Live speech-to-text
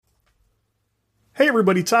Hey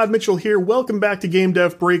everybody, Todd Mitchell here. Welcome back to Game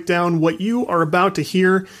Dev Breakdown. What you are about to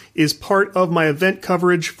hear is part of my event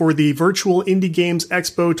coverage for the Virtual Indie Games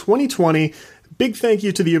Expo 2020. Big thank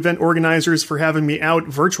you to the event organizers for having me out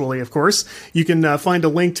virtually, of course. You can find a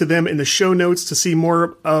link to them in the show notes to see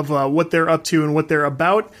more of what they're up to and what they're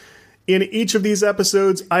about. In each of these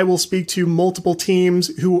episodes, I will speak to multiple teams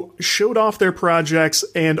who showed off their projects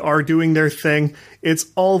and are doing their thing. It's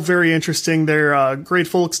all very interesting. They're great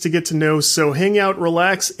folks to get to know, so hang out,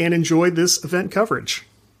 relax, and enjoy this event coverage.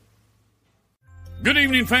 Good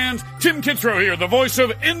evening, fans. Tim Kitzrow here, the voice of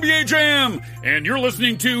NBA Jam, and you're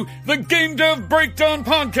listening to the Game Dev Breakdown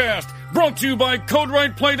Podcast, brought to you by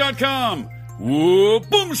CodeWritePlay.com. Whoa,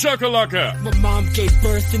 boom shakalaka! My mom gave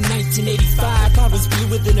birth in 1985. I was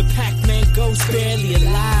bluer than a Pac-Man ghost, barely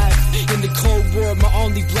alive. In the Cold War, my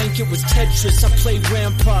only blanket was Tetris. I played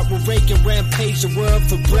Rampart with Reagan, rampage the world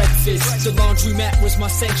for breakfast. The laundromat was my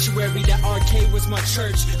sanctuary, that arcade was my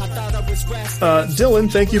church. I thought I was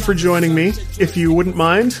Dylan, thank you for joining me. If you wouldn't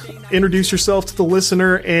mind, introduce yourself to the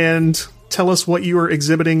listener and tell us what you are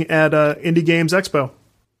exhibiting at Indie Games Expo.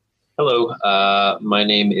 Hello, my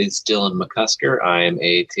name is Dylan McCusker. I am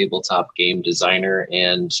a tabletop game designer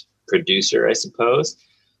and producer, I suppose.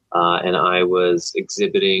 And I was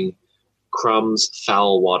exhibiting Crumb's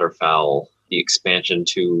Foul Waterfowl, the expansion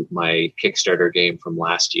to my Kickstarter game from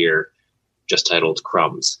last year, just titled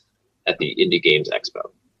Crumbs, at the Indie Games Expo.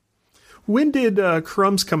 When did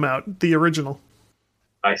Crumbs come out, the original?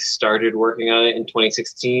 I started working on it in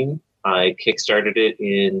 2016. I Kickstarted it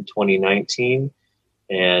in 2019.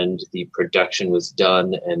 And the production was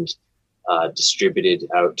done and distributed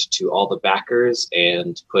out to all the backers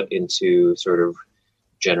and put into sort of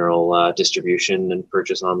general distribution and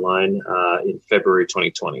purchase online in February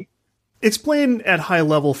 2020. Explain at high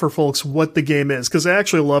level for folks what the game is, because I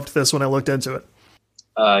actually loved this when I looked into it.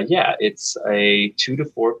 Yeah, it's a 2 to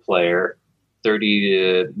 4 player,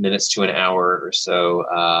 30 minutes to an hour or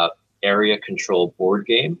so area control board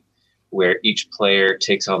game, where each player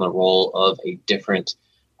takes on the role of a different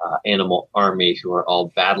animal army who are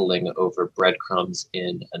all battling over breadcrumbs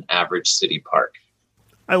in an average city park.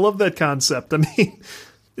 I love that concept. I mean,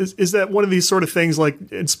 is that one of these sort of things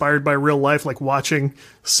like inspired by real life, like watching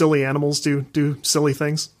silly animals do silly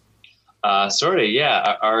things? Sort of,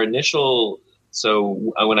 yeah. Our initial...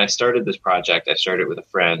 So when I started this project, I started with a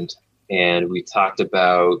friend, and we talked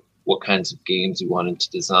about what kinds of games we wanted to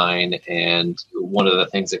design. And one of the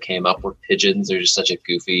things that came up were pigeons. They're just such a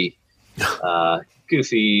goofy,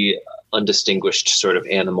 undistinguished sort of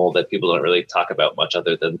animal that people don't really talk about much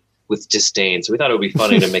other than with disdain. So we thought it would be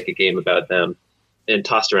funny to make a game about them, and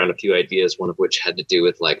tossed around a few ideas, one of which had to do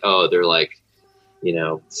with like, oh, they're like,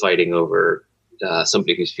 fighting over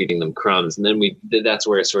somebody who's feeding them crumbs. And then that's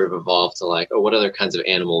where it sort of evolved to like, oh, what other kinds of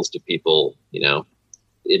animals do people,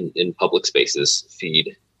 in public spaces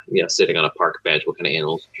feed? Sitting on a park bench, what kind of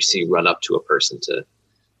animals you see run up to a person to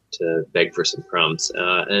beg for some crumbs,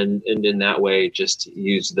 and in that way, just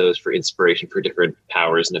use those for inspiration for different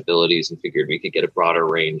powers and abilities, and figured we could get a broader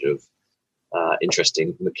range of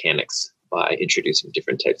interesting mechanics by introducing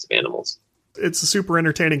different types of animals. It's a super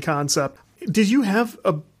entertaining concept. Did you have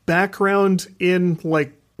a background in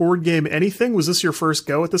like board game anything? Was this your first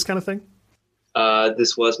go at this kind of thing?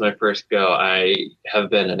 This was my first go. I have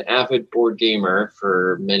been an avid board gamer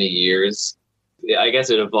for many years. I guess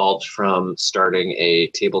it evolved from starting a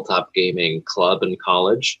tabletop gaming club in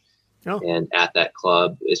college. Oh. And at that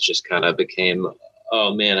club, it just kind of became,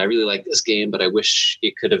 oh man, I really like this game, but I wish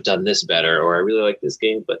it could have done this better. Or I really like this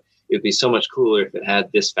game, but it would be so much cooler if it had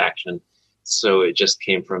this faction. So it just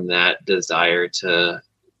came from that desire to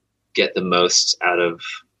get the most out of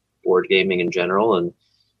board gaming in general and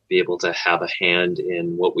be able to have a hand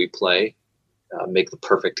in what we play, make the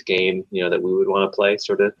perfect game, that we would want to play,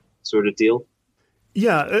 sort of deal.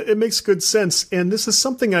 Yeah, it makes good sense. And this is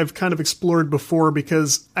something I've kind of explored before,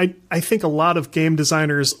 because I think a lot of game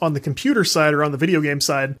designers on the computer side or on the video game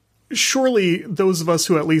side, surely those of us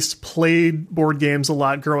who at least played board games a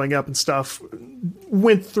lot growing up and stuff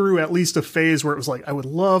went through at least a phase where it was like, I would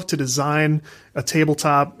love to design a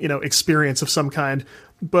tabletop, experience of some kind.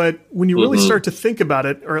 But when you really start to think about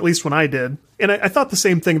it, or at least when I did, and I thought the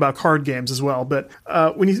same thing about card games as well, but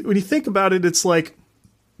when you think about it, it's like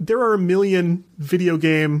there are a million video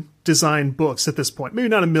game design books at this point. Maybe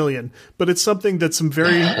not a million, but it's something that some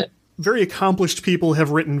very, very accomplished people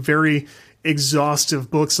have written very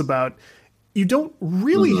exhaustive books about. You don't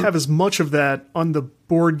really have as much of that on the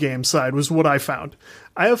board game side, was what I found.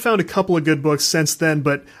 I have found a couple of good books since then,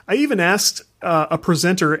 but I even asked a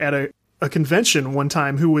presenter at a convention one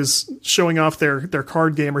time who was showing off their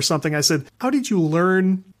card game or something. I said, how did you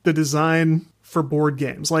learn the design for board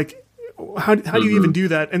games. Like, how do you even do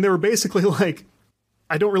that? And they were basically like,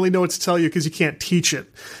 I don't really know what to tell you because you can't teach it.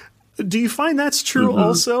 Do you find that's true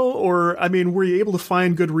also? Or, I mean, were you able to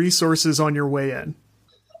find good resources on your way in?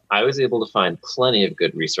 I was able to find plenty of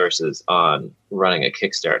good resources on running a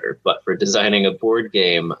Kickstarter, but for designing a board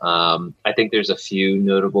game, I think there's a few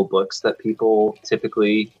notable books that people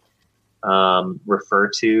typically refer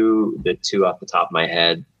to. The two off the top of my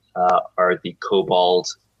head are the Kobold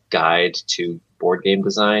Guide to Board Game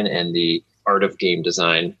Design and the Art of Game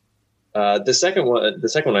Design. The second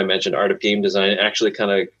one I mentioned, Art of Game Design, actually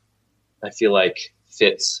kind of, I feel like,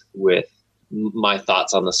 fits with my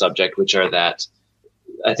thoughts on the subject, which are that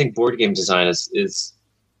I think board game design is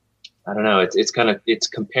I don't know, it's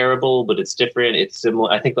comparable, but it's different. It's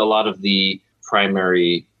similar. I think a lot of the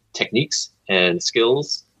primary techniques and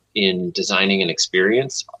skills in designing an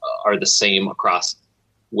experience are the same across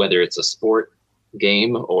whether it's a sport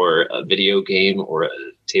game or a video game or a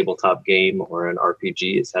tabletop game or an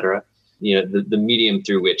RPG, etc. You know, the medium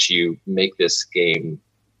through which you make this game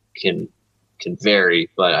can vary,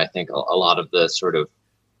 but I think a lot of the sort of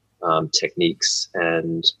techniques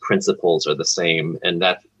and principles are the same, and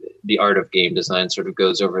that the Art of Game Design sort of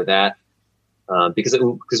goes over that. Because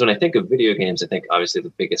when I think of video games, I think obviously the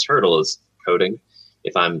biggest hurdle is coding.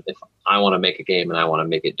 If I want to make a game and I want to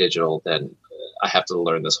make it digital, then I have to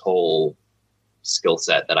learn this whole skill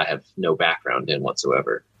set that I have no background in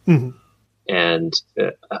whatsoever. Mm-hmm. And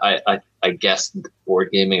I guess the board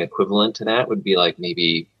gaming equivalent to that would be like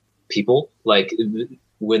maybe people, like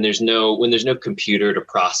when there's no computer to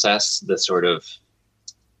process the sort of,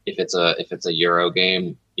 if it's a Euro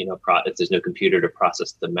game, you know, if there's no computer to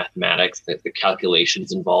process the mathematics, the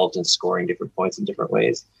calculations involved in scoring different points in different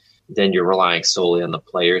ways, then you're relying solely on the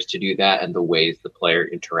players to do that and the ways the player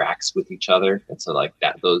interacts with each other. And so like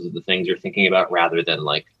that, those are the things you're thinking about rather than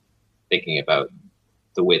like thinking about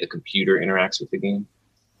the way the computer interacts with the game.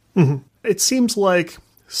 Mm-hmm. It seems like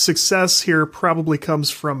success here probably comes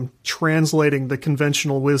from translating the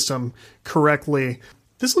conventional wisdom correctly.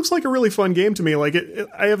 This looks like a really fun game to me. Like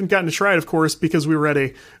I haven't gotten to try it, of course, because we were at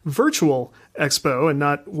a virtual expo and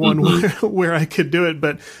not one where I could do it.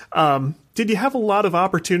 But did you have a lot of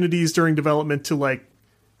opportunities during development to like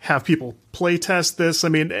have people play test this? I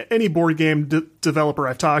mean, any board game developer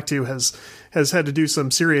I've talked to has had to do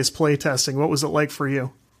some serious play testing. What was it like for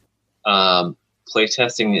you?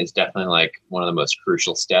 Playtesting is definitely like one of the most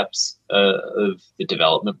crucial steps of the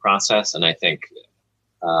development process. And I think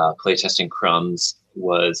playtesting Crumbs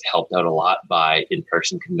was helped out a lot by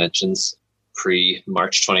in-person conventions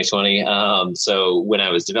pre-March 2020. So when I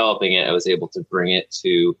was developing it, I was able to bring it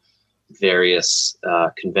to various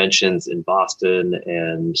conventions in Boston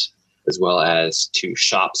and as well as to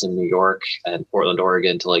shops in New York and Portland,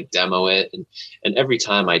 Oregon to like demo it. And every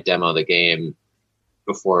time I demo the game,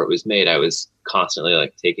 before it was made, I was constantly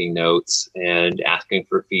like taking notes and asking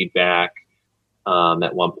for feedback.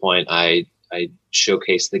 At one point, I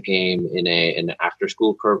showcased the game in an after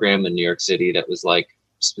school program in New York City that was like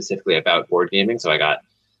specifically about board gaming. So I got,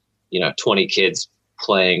 20 kids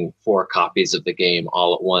playing 4 copies of the game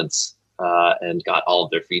all at once, and got all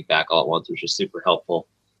of their feedback all at once, which was super helpful.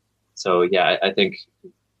 So yeah, I think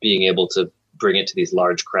being able to bring it to these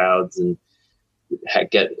large crowds and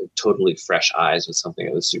get totally fresh eyes was something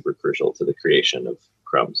that was super crucial to the creation of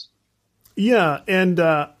Crumbs. Yeah, and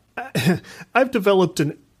I've developed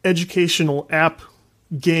an educational app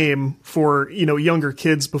game for younger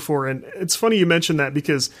kids before, and it's funny you mentioned that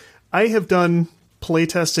because I have done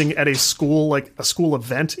playtesting at a school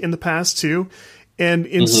event in the past too, and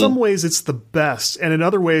in some ways it's the best, and in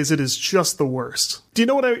other ways it is just the worst. Do you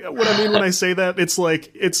know what I mean when I say that? It's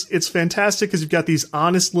like it's fantastic because you've got these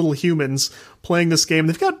honest little humans playing this game.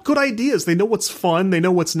 They've got good ideas. They know what's fun. They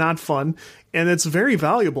know what's not fun, and it's very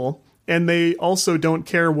valuable. And they also don't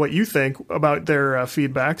care what you think about their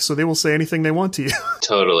feedback, so they will say anything they want to you.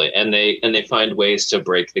 Totally, and they find ways to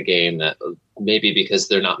break the game that maybe because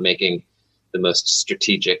they're not making the most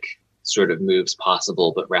strategic sort of moves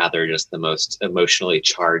possible, but rather just the most emotionally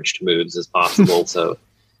charged moves as possible. So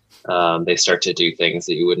they start to do things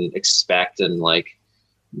that you wouldn't expect and like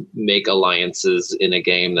make alliances in a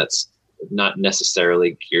game that's not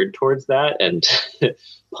necessarily geared towards that, and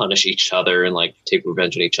punish each other and like take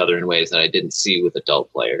revenge on each other in ways that I didn't see with adult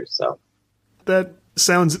players. So that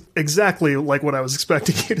sounds exactly like what I was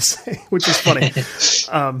expecting you to say, which is funny.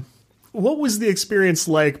 What was the experience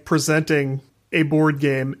like presenting a board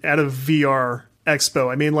game at a VR expo?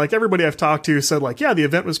 I mean, like everybody I've talked to said like, yeah, the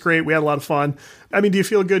event was great. We had a lot of fun. I mean, do you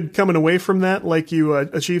feel good coming away from that? Like you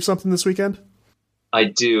achieved something this weekend? I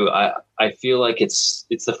do. I I feel like it's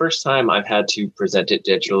the first time I've had to present it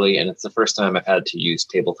digitally, and it's the first time I've had to use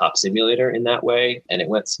Tabletop Simulator in that way, and it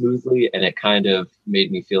went smoothly, and it kind of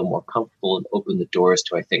made me feel more comfortable and opened the doors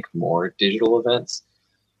to, I think, more digital events.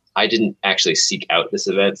 I didn't actually seek out this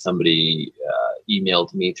event. Somebody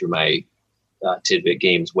emailed me through my Tidbit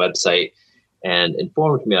Games website and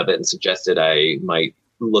informed me of it and suggested I might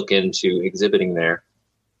look into exhibiting there.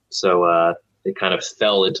 So it kind of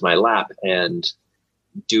fell into my lap, and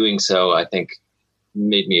doing so, I think,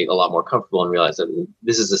 made me a lot more comfortable and realized that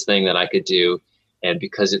this is this thing that I could do. And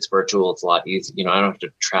because it's virtual, it's a lot easier. You know, I don't have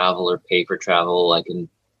to travel or pay for travel. I can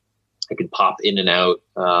pop in and out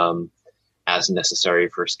as necessary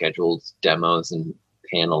for scheduled demos and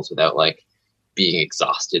panels without like being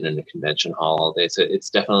exhausted in a convention hall all day. So it's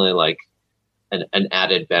definitely like an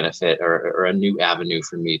added benefit or a new avenue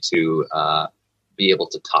for me to be able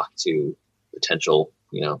to talk to potential,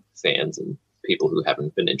 fans and people who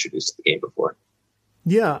haven't been introduced to the game before.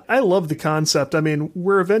 Yeah, I love the concept. I mean,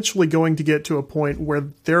 we're eventually going to get to a point where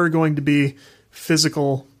there are going to be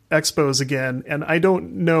physical expos again, and I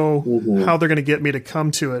don't know how they're going to get me to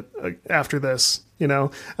come to it after this.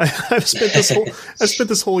 I've spent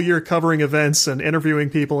this whole year covering events and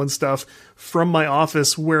interviewing people and stuff from my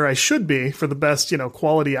office where I should be for the best,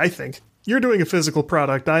 quality, I think. You're doing a physical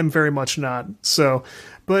product. I'm very much not. So,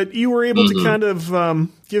 but you were able to kind of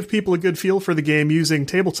give people a good feel for the game using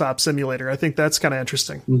Tabletop Simulator. I think that's kind of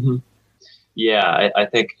interesting. Yeah, I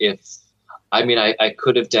think I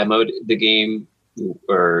could have demoed the game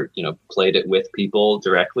or, played it with people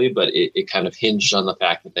directly, but it kind of hinged on the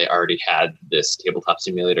fact that they already had this Tabletop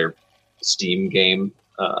Simulator Steam game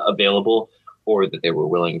available, or that they were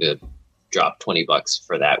willing to drop $20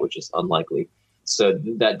 for that, which is unlikely. So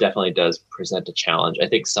that definitely does present a challenge. I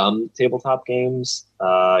think some tabletop games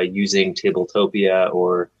using Tabletopia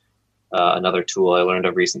or another tool I learned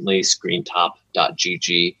of recently,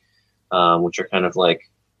 screentop.gg, which are kind of like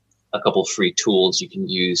a couple free tools you can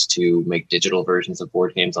use to make digital versions of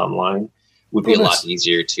board games online, would be a lot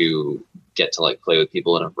easier to get to like play with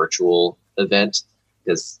people in a virtual event,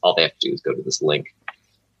 because all they have to do is go to this link.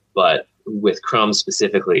 But with Crumb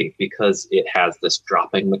specifically, because it has this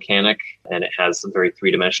dropping mechanic and it has some very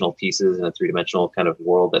three-dimensional pieces and a three-dimensional kind of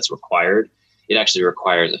world that's required, it actually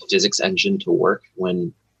requires a physics engine to work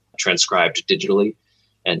when transcribed digitally.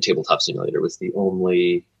 And Tabletop Simulator was the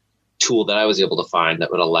only tool that I was able to find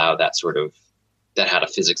that would allow that had a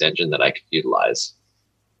physics engine that I could utilize.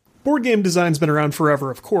 Board game design's been around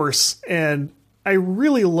forever, of course, and I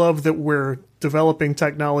really love that we're developing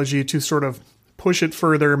technology to sort of push it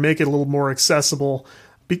further, make it a little more accessible.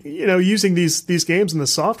 Using these games and the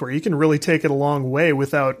software, you can really take it a long way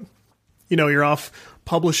without, you're off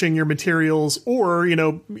publishing your materials or,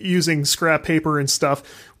 using scrap paper and stuff,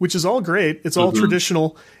 which is all great. It's all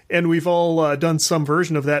traditional, and we've all done some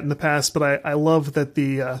version of that in the past, but I love that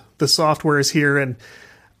the software is here. And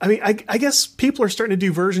I mean, I guess people are starting to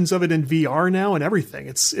do versions of it in VR now and everything.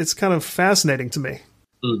 It's kind of fascinating to me.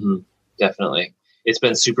 Definitely. It's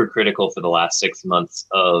been super critical for the last 6 months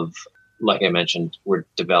of, like I mentioned, we're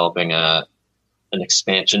developing an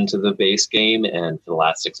expansion to the base game. And for the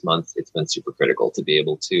last 6 months, it's been super critical to be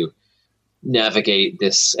able to navigate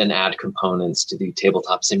this and add components to the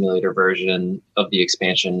Tabletop Simulator version of the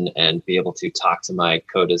expansion and be able to talk to my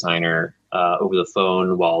co-designer over the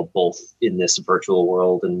phone while both in this virtual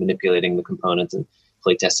world and manipulating the components and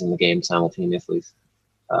playtesting the game simultaneously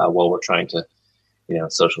while we're trying to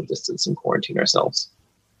social distance and quarantine ourselves.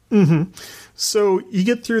 So you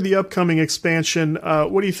get through the upcoming expansion.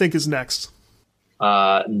 What do you think is next?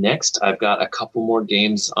 Next, I've got a couple more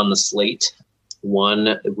games on the slate.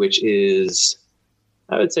 One, which is,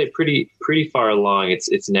 I would say, pretty far along.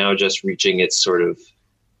 It's now just reaching its sort of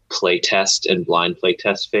playtest and blind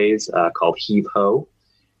playtest phase, called Heave Ho.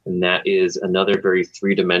 And that is another very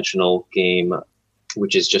three-dimensional game,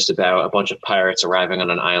 which is just about a bunch of pirates arriving on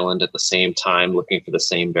an island at the same time looking for the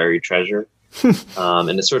same buried treasure. And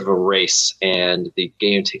it's sort of a race, and the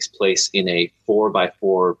game takes place in a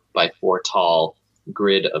 4x4x4 tall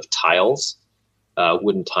grid of tiles,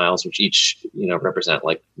 wooden tiles, which each represent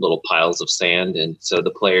like little piles of sand. And so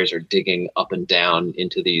the players are digging up and down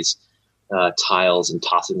into these tiles and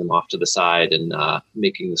tossing them off to the side and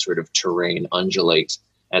making the sort of terrain undulate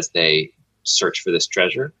as they search for this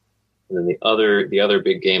treasure. And then the other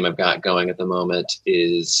big game I've got going at the moment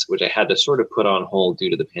is, which I had to sort of put on hold due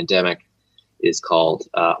to the pandemic, is called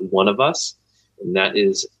One of Us. And that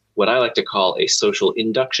is what I like to call a social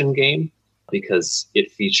induction game, because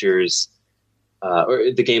it features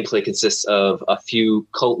or the gameplay consists of a few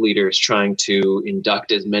cult leaders trying to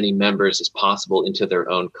induct as many members as possible into their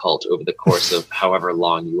own cult over the course of however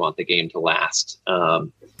long you want the game to last.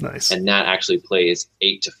 Nice. And that actually plays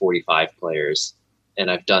 8 to 45 players. And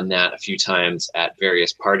I've done that a few times at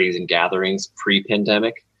various parties and gatherings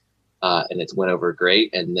pre-pandemic, and it's went over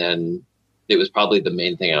great. And then it was probably the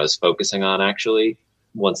main thing I was focusing on, actually,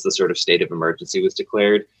 once the sort of state of emergency was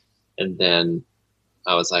declared. And then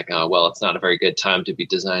I was like, oh, well, it's not a very good time to be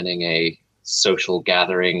designing a social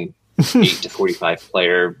gathering 8 to 45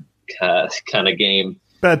 player kind of game.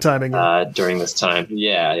 Bad timing. During this time.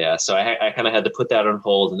 Yeah. So I kind of had to put that on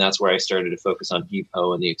hold, and that's where I started to focus on Heave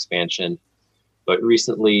Ho and the expansion. But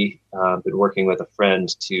recently, been working with a friend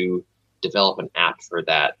to develop an app for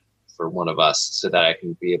that for one of us, so that I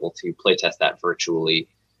can be able to play test that virtually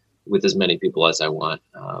with as many people as I want,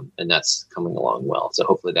 and that's coming along well. So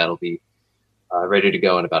hopefully that'll be ready to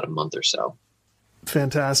go in about a month or so.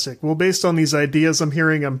 Fantastic. Well, based on these ideas I'm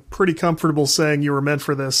hearing, I'm pretty comfortable saying you were meant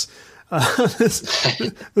for this.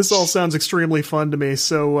 This all sounds extremely fun to me.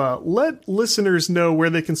 So let listeners know where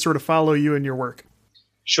they can sort of follow you and your work.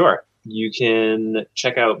 Sure. You can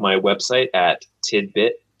check out my website at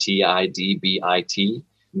tidbit, TIDBIT,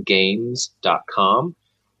 games.com,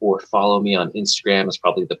 or follow me on Instagram. It's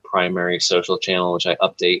probably the primary social channel which I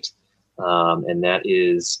update, and that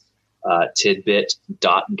is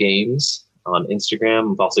tidbit.games on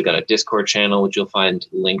Instagram. I've also got a Discord channel, which you'll find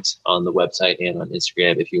linked on the website and on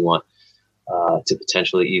Instagram if you want to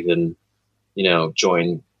potentially even,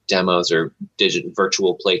 join demos or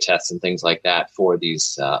virtual play tests and things like that for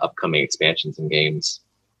these upcoming expansions and games.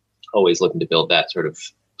 Always looking to build that sort of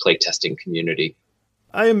play testing community.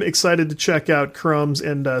 I am excited to check out Crumbs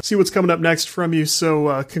and see what's coming up next from you.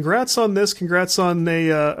 So congrats on this. Congrats on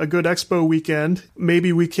a good expo weekend.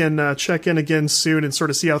 Maybe we can check in again soon and sort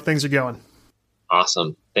of see how things are going.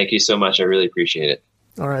 Awesome. Thank you so much. I really appreciate it.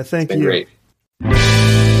 All right. Thank you. It's been great.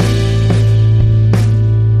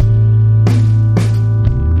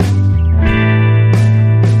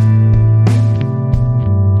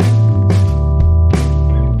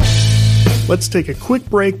 Let's take a quick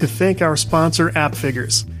break to thank our sponsor,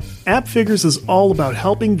 AppFigures. AppFigures is all about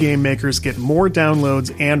helping game makers get more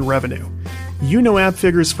downloads and revenue. You know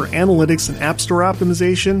AppFigures for analytics and app store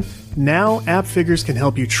optimization. Now AppFigures can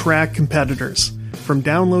help you track competitors, from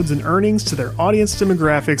downloads and earnings to their audience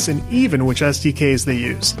demographics and even which SDKs they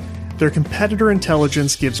use. Their competitor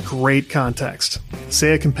intelligence gives great context.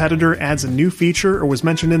 Say a competitor adds a new feature or was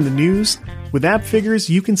mentioned in the news. With AppFigures,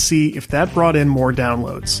 you can see if that brought in more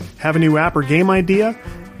downloads. Have a new app or game idea?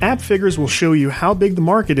 AppFigures will show you how big the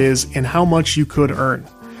market is and how much you could earn.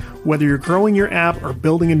 Whether you're growing your app or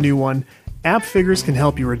building a new one, AppFigures can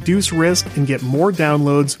help you reduce risk and get more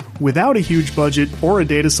downloads without a huge budget or a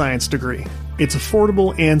data science degree. It's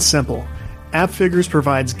affordable and simple. AppFigures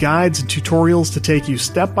provides guides and tutorials to take you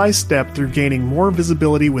step by step through gaining more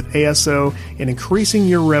visibility with ASO and increasing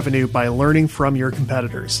your revenue by learning from your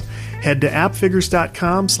competitors. Head to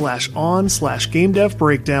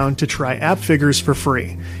appfigures.com/on/GameDevBreakdown to try AppFigures for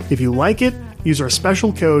free. If you like it, use our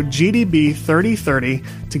special code GDB3030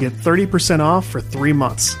 to get 30% off for 3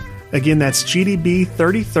 months. Again, that's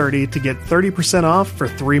GDB3030 to get 30% off for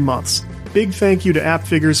 3 months. Big thank you to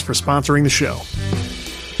AppFigures for sponsoring the show.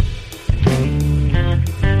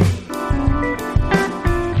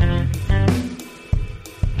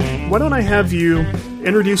 Why don't I have you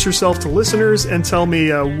introduce yourself to listeners and tell me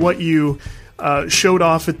what you showed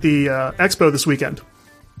off at the expo this weekend?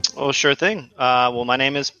 Oh, sure thing. Well, my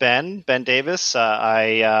name is Ben Davis.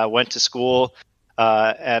 I went to school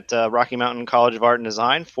at Rocky Mountain College of Art and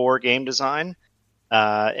Design for game design.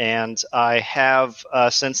 And I have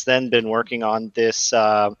since then been working on this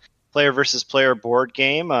player versus player board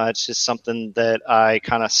game. It's just something that I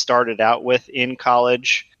kind of started out with in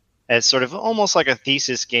college as sort of almost like a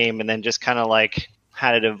thesis game, and then just kind of like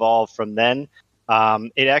had it evolve from then.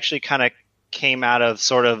 It actually kind of came out of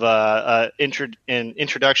sort of an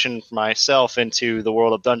introduction for myself into the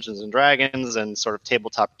world of Dungeons and Dragons and sort of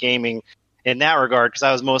tabletop gaming in that regard, because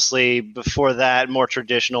I was mostly, before that, more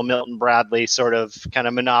traditional Milton Bradley sort of kind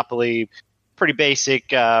of Monopoly, pretty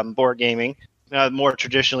basic board gaming. More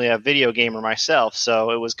traditionally a video gamer myself,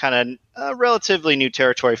 so it was kind of relatively new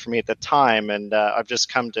territory for me at the time, and I've just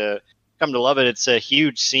come to love it. It's a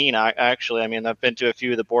huge scene, actually. I mean, I've been to a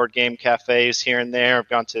few of the board game cafes here and there. I've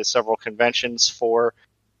gone to several conventions for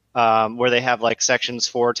where they have like sections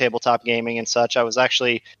for tabletop gaming and such. I was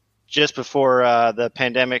actually, just before the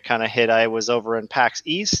pandemic kind of hit, I was over in PAX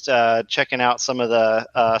East checking out some of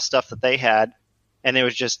the stuff that they had, and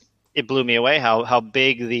it blew me away how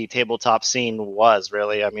big the tabletop scene was,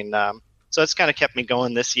 really. I mean, So it's kind of kept me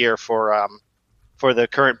going this year for the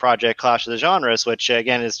current project, Clash of the Genres, which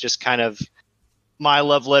again is just kind of my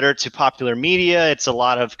love letter to popular media. It's a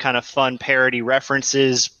lot of kind of fun parody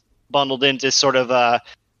references bundled into sort of a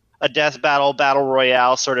death battle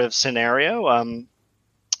royale sort of scenario.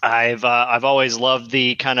 I've always loved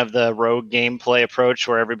the kind of the rogue gameplay approach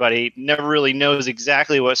where everybody never really knows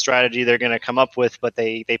exactly what strategy they're going to come up with, but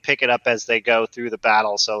they pick it up as they go through the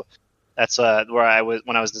battle. So that's where I was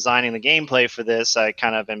when I was designing the gameplay for this. I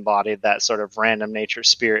kind of embodied that sort of random nature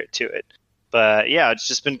spirit to it. But yeah, it's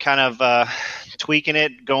just been kind of tweaking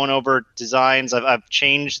it, going over designs. I've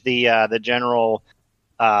changed the general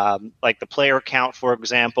like the player count, for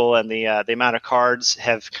example, and the amount of cards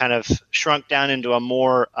have kind of shrunk down into a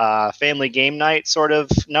more family game night sort of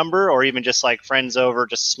number, or even just like friends over,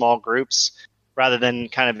 just small groups, rather than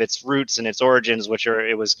kind of its roots and its origins,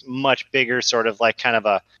 it was much bigger, sort of like kind of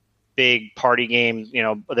a big party game. You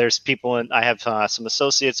know, there's people I have some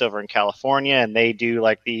associates over in California, and they did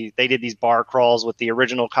these bar crawls with the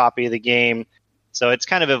original copy of the game. So it's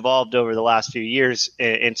kind of evolved over the last few years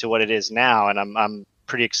into what it is now, and I'm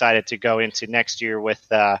pretty excited to go into next year with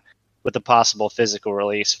a possible physical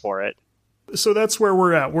release for it. So that's where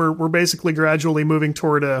we're at. We're basically gradually moving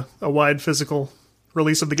toward a wide physical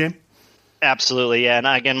release of the game. Absolutely, yeah. And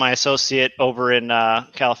again, my associate over in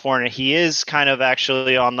California, he is kind of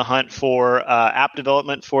actually on the hunt for app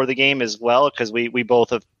development for the game as well, because we both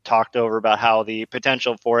have talked over about how the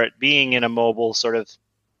potential for it being in a mobile sort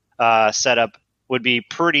of setup would be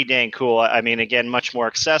pretty dang cool. I mean, again, much more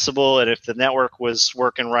accessible, and if the network was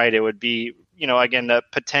working right, it would be, you know, again, the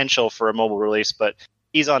potential for a mobile release. But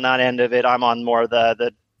he's on that end of it. I'm on more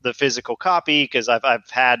the physical copy, because I've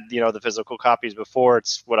had, you know, the physical copies before.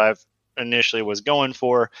 It's what I've initially was going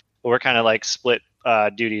for, but we're kind of like split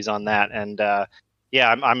duties on that. And yeah,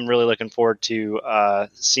 I'm really looking forward to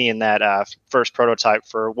seeing that first prototype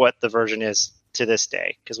for what the version is to this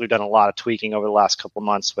day, because we've done a lot of tweaking over the last couple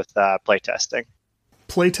months with playtesting.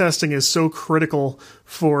 Playtesting is so critical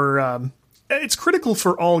for it's critical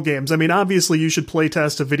for all games. I mean, obviously you should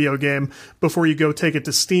playtest a video game before you go take it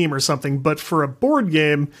to Steam or something, but for a board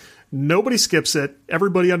game, nobody skips it.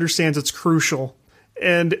 Everybody understands it's crucial.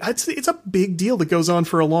 And it's a big deal that goes on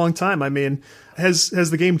for a long time. I mean, has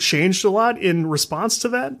the game changed a lot in response to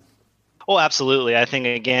that? Oh, absolutely. I think,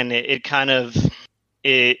 again, it kind of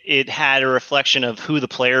it had a reflection of who the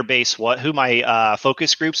player base was, who my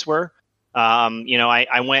focus groups were. You know,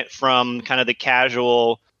 I went from kind of the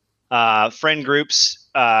casual friend groups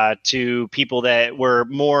to people that were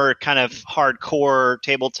more kind of hardcore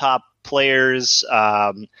tabletop players,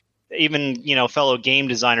 even, you know, fellow game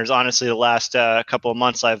designers. Honestly, the last couple of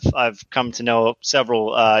months, I've come to know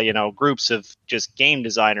several, you know, groups of just game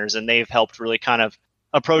designers, and they've helped really kind of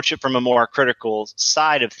approach it from a more critical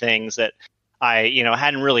side of things that I, you know,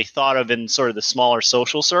 hadn't really thought of in sort of the smaller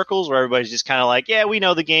social circles, where everybody's just kind of like, yeah, we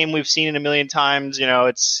know the game, we've seen it a million times, you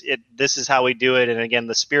know, this is how we do it. And again,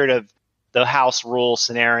 the spirit of the house rule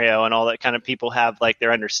scenario and all that kind of, people have like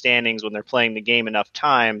their understandings when they're playing the game enough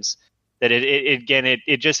times that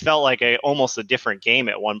it just felt like almost a different game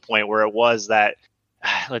at one point, where it was that,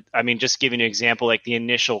 I mean, just giving you an example, like the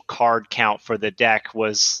initial card count for the deck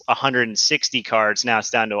was 160 cards. Now it's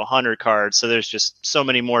down to 100 cards. So there's just so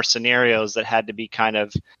many more scenarios that had to be kind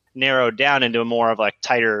of narrowed down into a more of like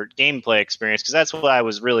tighter gameplay experience. Because that's what I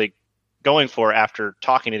was really going for after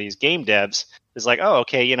talking to these game devs, is like, oh,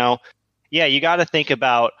 okay, you know, yeah, you got to think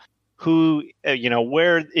about who, you know,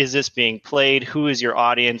 where is this being played? Who is your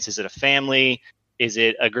audience? Is it a family? Is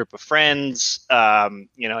it a group of friends?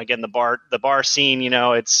 You know, again, the bar scene, you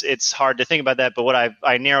know, it's hard to think about that. But what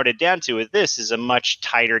I narrowed it down to with this is a much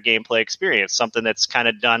tighter gameplay experience, something that's kind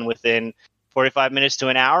of done within 45 minutes to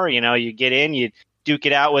an hour. You know, you get in, you duke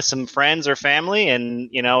it out with some friends or family, and,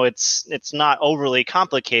 you know, it's not overly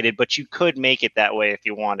complicated, but you could make it that way if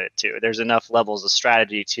you wanted to. There's enough levels of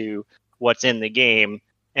strategy to what's in the game.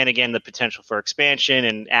 And again, the potential for expansion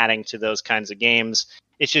and adding to those kinds of games.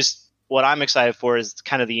 It's just, what I'm excited for is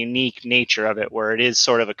kind of the unique nature of it, where it is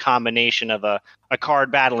sort of a combination of a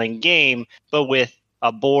card battling game, but with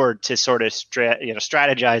a board to sort of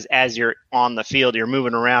strategize as you're on the field. You're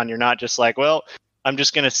moving around. You're not just like, well, I'm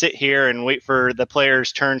just going to sit here and wait for the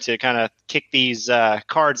player's turn to kind of kick these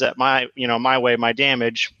cards at my way, my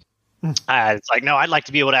damage. It's like, no, I'd like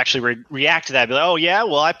to be able to actually react to that. Be like, oh yeah,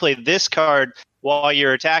 well, I played this card while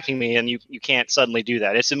you're attacking me, and you can't suddenly do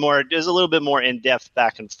that. It's a little bit more in-depth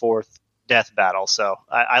back and forth death battle. So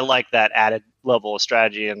I like that added level of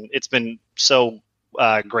strategy, and it's been so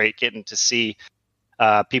great getting to see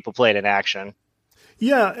people play it in action.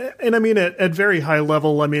 Yeah, and I mean, at very high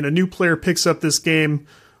level, I mean, a new player picks up this game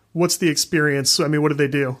What's the experience? I mean, what do they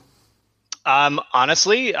do?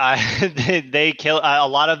 Honestly, they kill a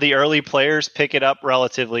lot of the early players pick it up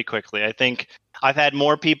relatively quickly. I think I've had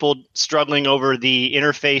more people struggling over the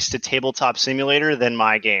interface to Tabletop Simulator than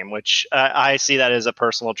my game, which I see that as a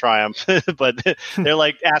personal triumph. But they're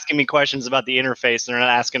like asking me questions about the interface, and they're not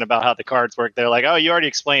asking about how the cards work. They're like, "Oh, you already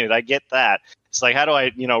explained it. I get that." It's like, how do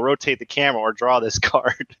I, rotate the camera or draw this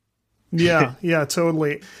card? Yeah,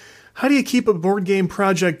 totally. How do you keep a board game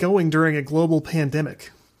project going during a global pandemic?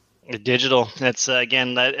 Digital. That's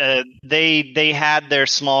again that they had their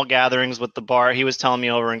small gatherings with the bar. He was telling me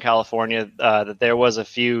over in California that there was a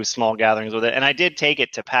few small gatherings with it, and I did take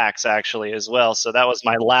it to PAX actually as well. So that was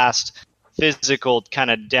my last physical kind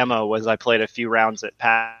of demo. Was I played a few rounds at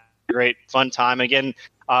PAX. Great fun time. Again,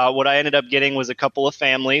 what I ended up getting was a couple of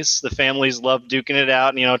families. The families loved duking it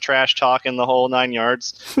out, and trash talking the whole 9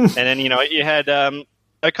 yards. And then you had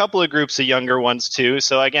a couple of groups of younger ones too.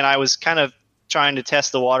 So again, I was kind of trying to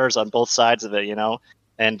test the waters on both sides of it,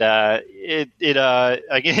 and again,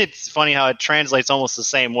 it's funny how it translates almost the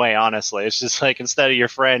same way. Honestly, it's just like instead of your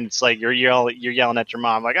friend, it's like you're yelling at your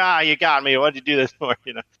mom, like, you got me. What'd you do this for?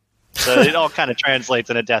 So it all kind of translates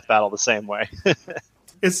in a death battle the same way.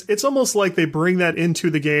 It's almost like they bring that into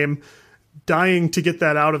the game, dying to get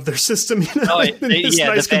that out of their system. In this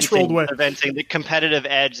nice controlled way. The venting, the competitive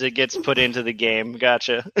edge that gets put into the game.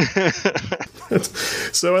 Gotcha.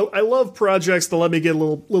 So I love projects that let me get a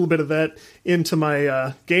little bit of that into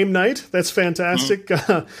my game night. That's fantastic.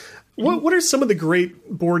 Mm-hmm. What are some of the great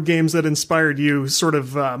board games that inspired you sort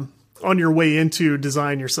of on your way into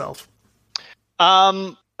design yourself?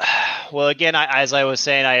 Well, again, as I was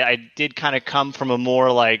saying, I did kind of come from a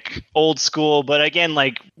more like old school, but again,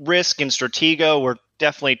 like Risk and Stratego were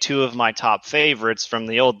definitely two of my top favorites from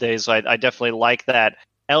the old days. So I definitely like that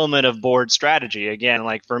element of board strategy. Again,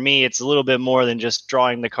 like for me, it's a little bit more than just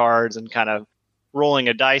drawing the cards and kind of rolling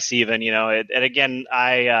a dice even, and again,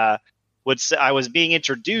 I would say I was being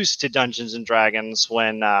introduced to Dungeons and Dragons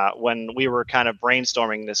when we were kind of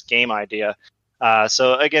brainstorming this game idea.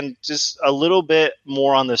 So again, just a little bit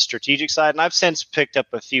more on the strategic side, and I've since picked up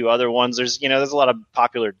a few other ones. There's a lot of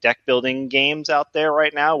popular deck building games out there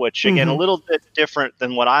right now, which again, a little bit different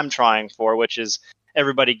than what I'm trying for, which is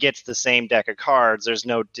everybody gets the same deck of cards. There's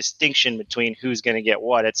no distinction between who's going to get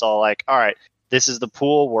what. It's all like, all right, this is the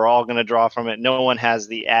pool. We're all going to draw from it. No one has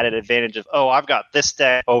the added advantage of, I've got this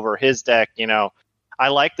deck over his deck. I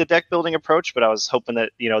like the deck building approach, but I was hoping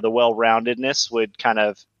that, the well-roundedness would kind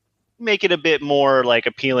of make it a bit more like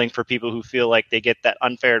appealing for people who feel like they get that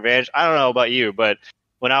unfair advantage. I don't know about you, but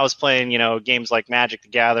when I was playing, games like Magic the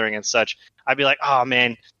Gathering and such, I'd be like, oh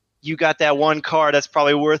man, you got that one card that's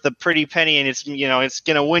probably worth a pretty penny, and it's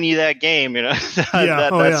going to win you that game. That's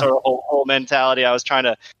sort of whole mentality. I was trying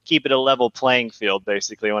to keep it a level playing field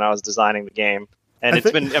basically when I was designing the game. And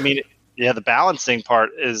the balancing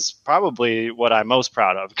part is probably what I'm most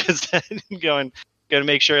proud of, because going to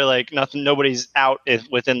make sure like nobody's out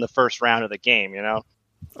within the first round of the game.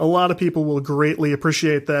 A lot of people will greatly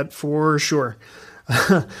appreciate that for sure.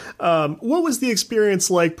 What was the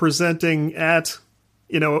experience like presenting at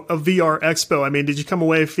a VR expo? I mean, did you come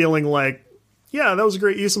away feeling like, yeah, that was a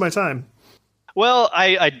great use of my time? Well,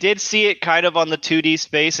 I did see it kind of on the 2D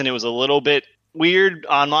space, and it was a little bit weird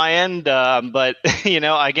on my end. But,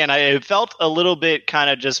 again, I felt a little bit kind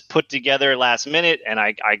of just put together last minute, and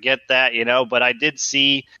I get that, but I did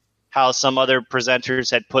see how some other presenters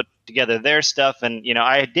had put together their stuff. And,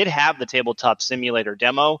 I did have the Tabletop Simulator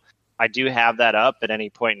demo. I do have that up at any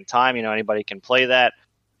point in time. Anybody can play that.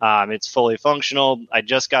 It's fully functional. I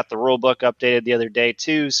just got the rulebook updated the other day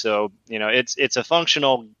too, so it's a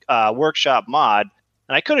functional workshop mod.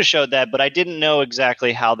 And I could have showed that, but I didn't know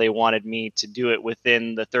exactly how they wanted me to do it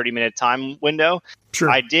within the 30-minute time window. Sure.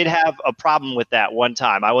 I did have a problem with that one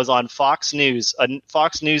time. I was on Fox News, a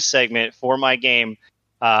Fox News segment for my game,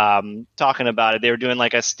 talking about it. They were doing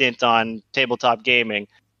like a stint on tabletop gaming.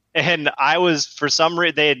 And I was, for some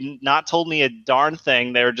reason, they had not told me a darn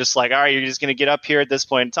thing. They were just like, all right, you're just going to get up here at this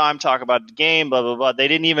point in time, talk about the game, blah, blah, blah. They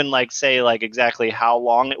didn't even say exactly how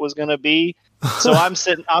long it was going to be. So I'm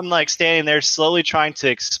standing there slowly trying to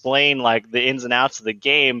explain the ins and outs of the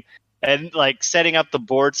game and setting up the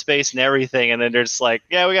board space and everything. And then they're just like,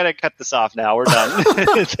 yeah, we got to cut this off now. We're done.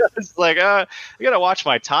 It's like, I got to watch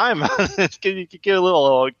my time. You could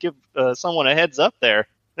give someone a heads up there.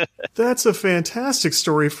 That's a fantastic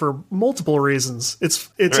story for multiple reasons. It's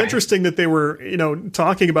right. Interesting that they were,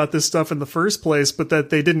 talking about this stuff in the first place, but that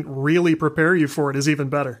they didn't really prepare you for it is even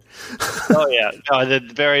better. Oh yeah, no,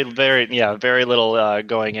 very, very, very little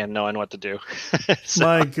going in, knowing what to do.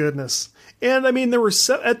 My goodness. And I mean, there were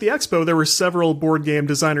at the expo, there were several board game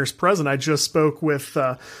designers present. I just spoke with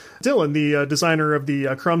Dylan, the designer of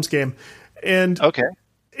the Crumbs game. And Okay.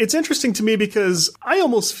 it's interesting to me because I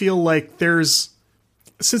almost feel like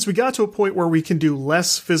since we got to a point where we can do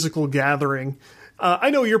less physical gathering, I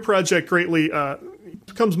know your project greatly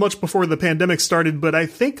comes much before the pandemic started, but I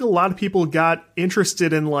think a lot of people got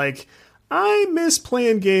interested in like, I miss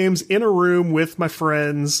playing games in a room with my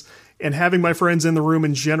friends and having my friends in the room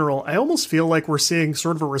in general. I almost feel like we're seeing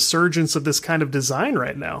sort of a resurgence of this kind of design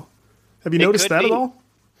right now. Have you noticed that at all?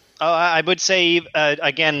 I would say,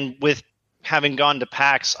 again, with having gone to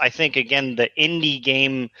PAX, I think, again, the indie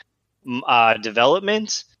game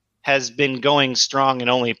development has been going strong and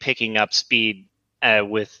only picking up speed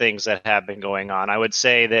with things that have been going on. I would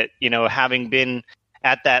say that, having been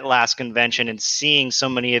at that last convention and seeing so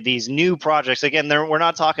many of these new projects, again, we're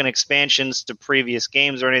not talking expansions to previous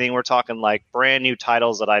games or anything. We're talking like brand new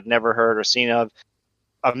titles that I'd never heard or seen of.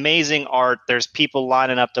 Amazing art. There's people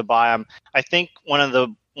lining up to buy them. I think one of the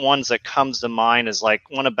ones that comes to mind is like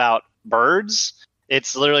one about birds.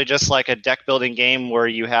 It's literally just like a deck building game where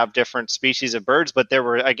you have different species of birds, but there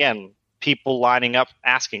were, again, people lining up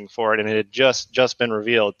asking for it, and it had just been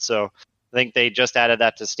revealed. So I think they just added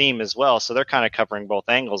that to Steam as well, so they're kind of covering both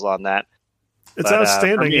angles on that. It's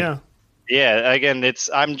outstanding, me, yeah. Yeah, again,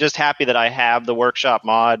 I'm just happy that I have the workshop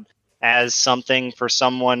mod as something for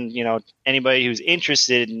someone, anybody who's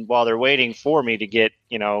interested in, while they're waiting for me to get,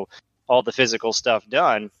 all the physical stuff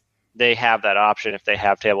done, they have that option if they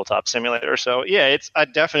have Tabletop Simulator. So yeah, I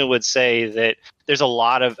definitely would say that there's a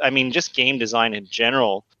lot of, just game design in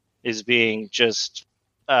general is being just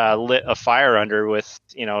lit a fire under with,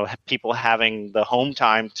 people having the home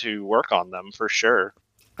time to work on them for sure.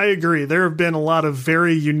 I agree. There have been a lot of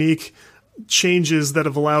very unique changes that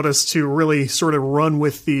have allowed us to really sort of run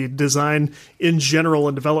with the design in general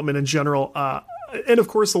and development in general. And of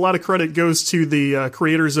course, a lot of credit goes to the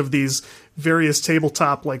creators of these various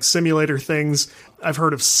tabletop like simulator things. I've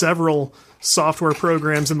heard of several software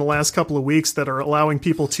programs in the last couple of weeks that are allowing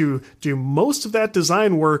people to do most of that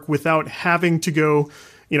design work without having to go,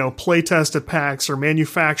 play test at PAX or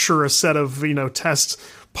manufacture a set of, test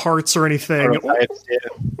parts or anything,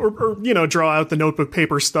 or draw out the notebook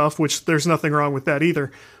paper stuff, which there's nothing wrong with that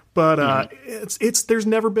either. But there's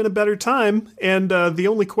never been a better time. And the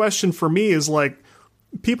only question for me is like,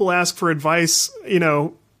 people ask for advice,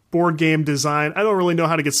 board game design. I don't really know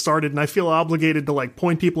how to get started, and I feel obligated to like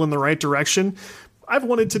point people in the right direction. I've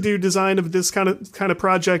wanted to do design of this kind of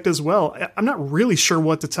project as well. I'm not really sure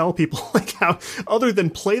what to tell people, like how, other than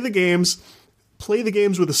play the games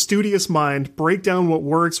with a studious mind, break down what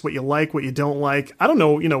works, what you like, what you don't like. I don't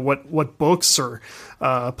know, what books or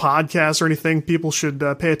podcasts or anything people should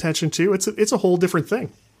pay attention to. It's a whole different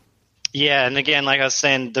thing. Yeah, and again, like I was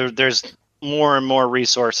saying, there's more and more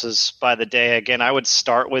resources by the day. Again, I would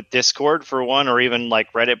start with Discord for one, or even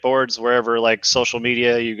like Reddit boards, wherever like social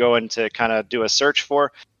media you go in to kind of do a search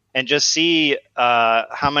for, and just see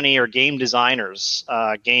how many are game designers,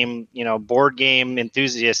 board game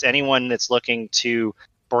enthusiasts, anyone that's looking to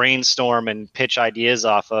brainstorm and pitch ideas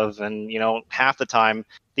off of. And, half the time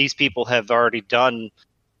these people have already done,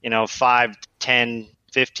 5, 10,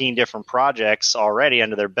 15 different projects already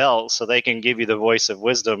under their belt, so they can give you the voice of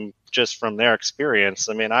wisdom just from their experience.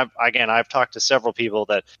 I've talked to several people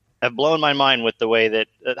that have blown my mind with the way that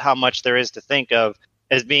how much there is to think of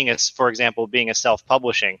as being, for example, being a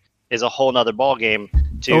self-publishing is a whole nother ballgame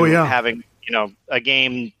to having, a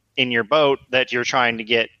game in your boat that you're trying to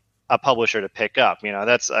get a publisher to pick up.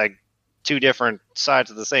 That's like two different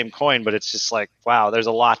sides of the same coin, but it's just like, wow, there's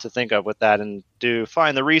a lot to think of with that. And to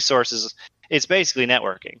find the resources, it's basically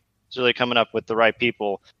networking. It's really coming up with the right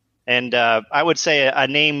people. And I would say a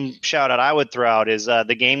name shout out I would throw out is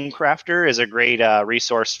the Game Crafter is a great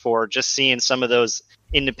resource for just seeing some of those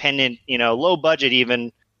independent, low budget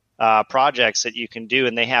even projects that you can do.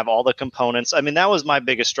 And they have all the components. That was my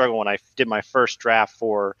biggest struggle when I did my first draft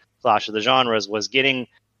for Clash of the Genres, was getting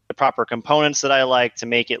the proper components that I like to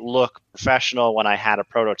make it look professional when I had a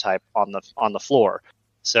prototype on the floor.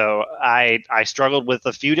 So I struggled with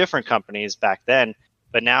a few different companies back then,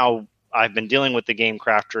 but now I've been dealing with the Game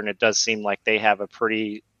Crafter, and it does seem like they have a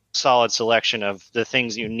pretty solid selection of the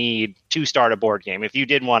things you need to start a board game. If you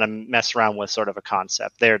did want to mess around with sort of a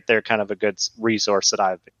concept, they're kind of a good resource that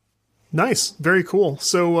I've been. Nice. Very cool.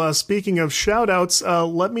 So speaking of shout-outs,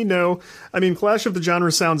 let me know. Clash of the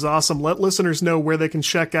Genre sounds awesome. Let listeners know where they can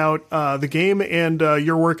check out the game and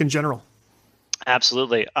your work in general.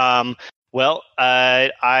 Absolutely. I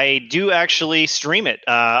do actually stream it.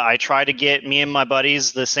 I try to get me and my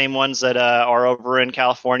buddies, the same ones that are over in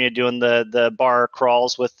California doing the bar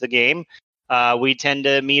crawls with the game. we tend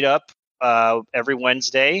to meet up every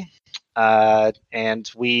Wednesday,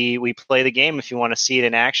 and we play the game. If you want to see it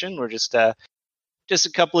in action, we're just a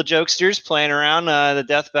couple of jokesters playing around the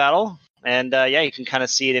death battle. And you can kind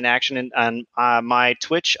of see it in action. And my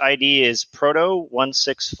Twitch ID is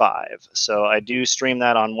Proto165. So I do stream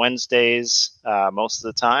that on Wednesdays most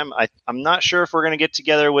of the time. I'm not sure if we're going to get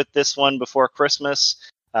together with this one before Christmas.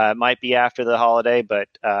 It might be after the holiday, but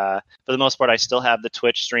for the most part, I still have the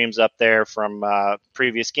Twitch streams up there from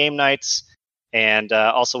previous game nights. And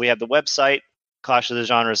also we have the website,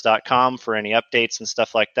 clashofthegenres.com, for any updates and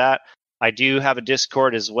stuff like that. I do have a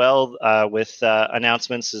Discord as well with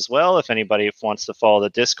announcements as well. If anybody wants to follow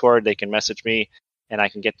the Discord, they can message me and I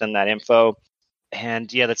can get them that info.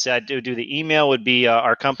 And yeah, that's it. I do the email would be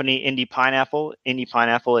our company, Indie Pineapple,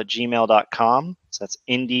 indiepineapple@gmail.com. So that's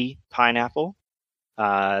Indie Pineapple.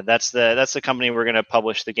 That's the company we're going to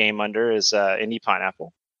publish the game under is Indie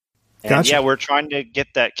Pineapple. And Gotcha. yeah, we're trying to get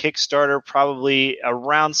that Kickstarter probably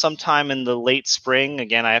around sometime in the late spring.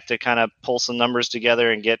 Again, I have to kind of pull some numbers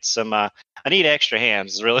together and get some. I need extra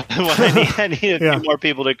hands. Is really what I need. I need a few more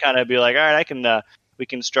people to kind of be like, all right, we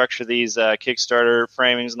can structure these Kickstarter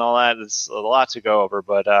framings and all that. It's a lot to go over,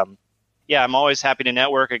 but yeah, I'm always happy to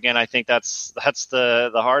network. Again, I think that's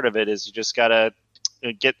the heart of it. Is you just gotta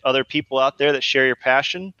get other people out there that share your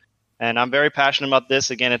passion. And I'm very passionate about this.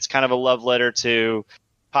 Again, it's kind of a love letter to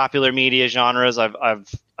popular media genres. I'm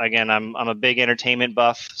a big entertainment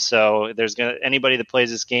buff, so anybody that plays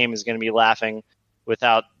this game is going to be laughing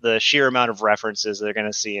without the sheer amount of references they're going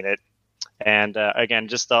to see in it. And again,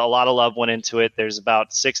 just a lot of love went into it. There's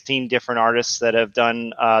about 16 different artists that have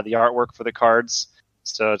done the artwork for the cards.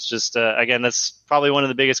 So it's just again, that's probably one of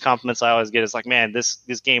the biggest compliments I always get. Is like, man, this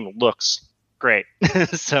game looks great.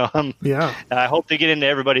 So I hope to get into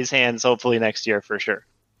everybody's hands hopefully next year for sure.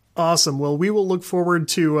 Awesome. Well, we will look forward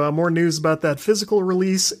to more news about that physical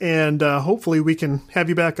release, and hopefully we can have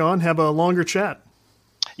you back on, have a longer chat.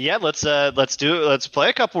 Yeah, let's play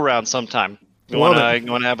a couple rounds sometime. You want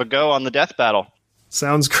to have a go on the death battle?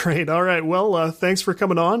 Sounds great. All right. Well, thanks for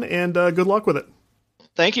coming on, and good luck with it.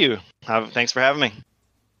 Thank you. Thanks for having me.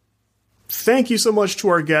 Thank you so much to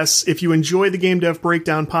our guests. If you enjoy the Game Dev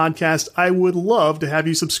Breakdown podcast, I would love to have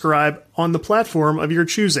you subscribe on the platform of your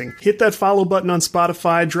choosing. Hit that follow button on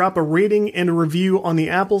Spotify, drop a rating and a review on the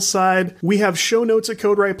Apple side. We have show notes at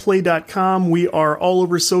CodeWritePlay.com. We are all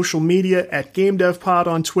over social media at GameDevPod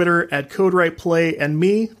on Twitter, at CodeWritePlay, and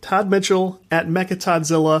me, Todd Mitchell, at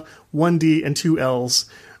MechaTodzilla, 1D and 2 Ls.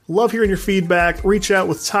 Love hearing your feedback. Reach out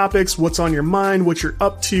with topics, what's on your mind, what you're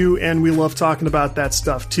up to, and we love talking about that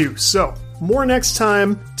stuff too. So, more next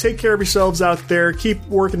time. Take care of yourselves out there. Keep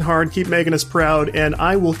working hard, keep making us proud, and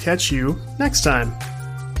I will catch you next time.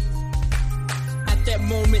 At that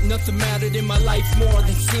moment, nothing mattered in my life more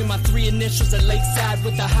than seeing my 3 initials at Lakeside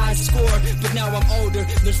with a high score. But now I'm older,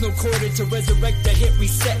 there's no quarter to resurrect the hit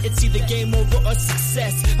reset. It's either game over or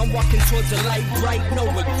success. I'm walking towards the light bright, no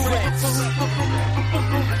regrets.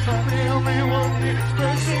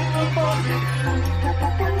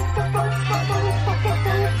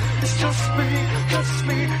 It's just me.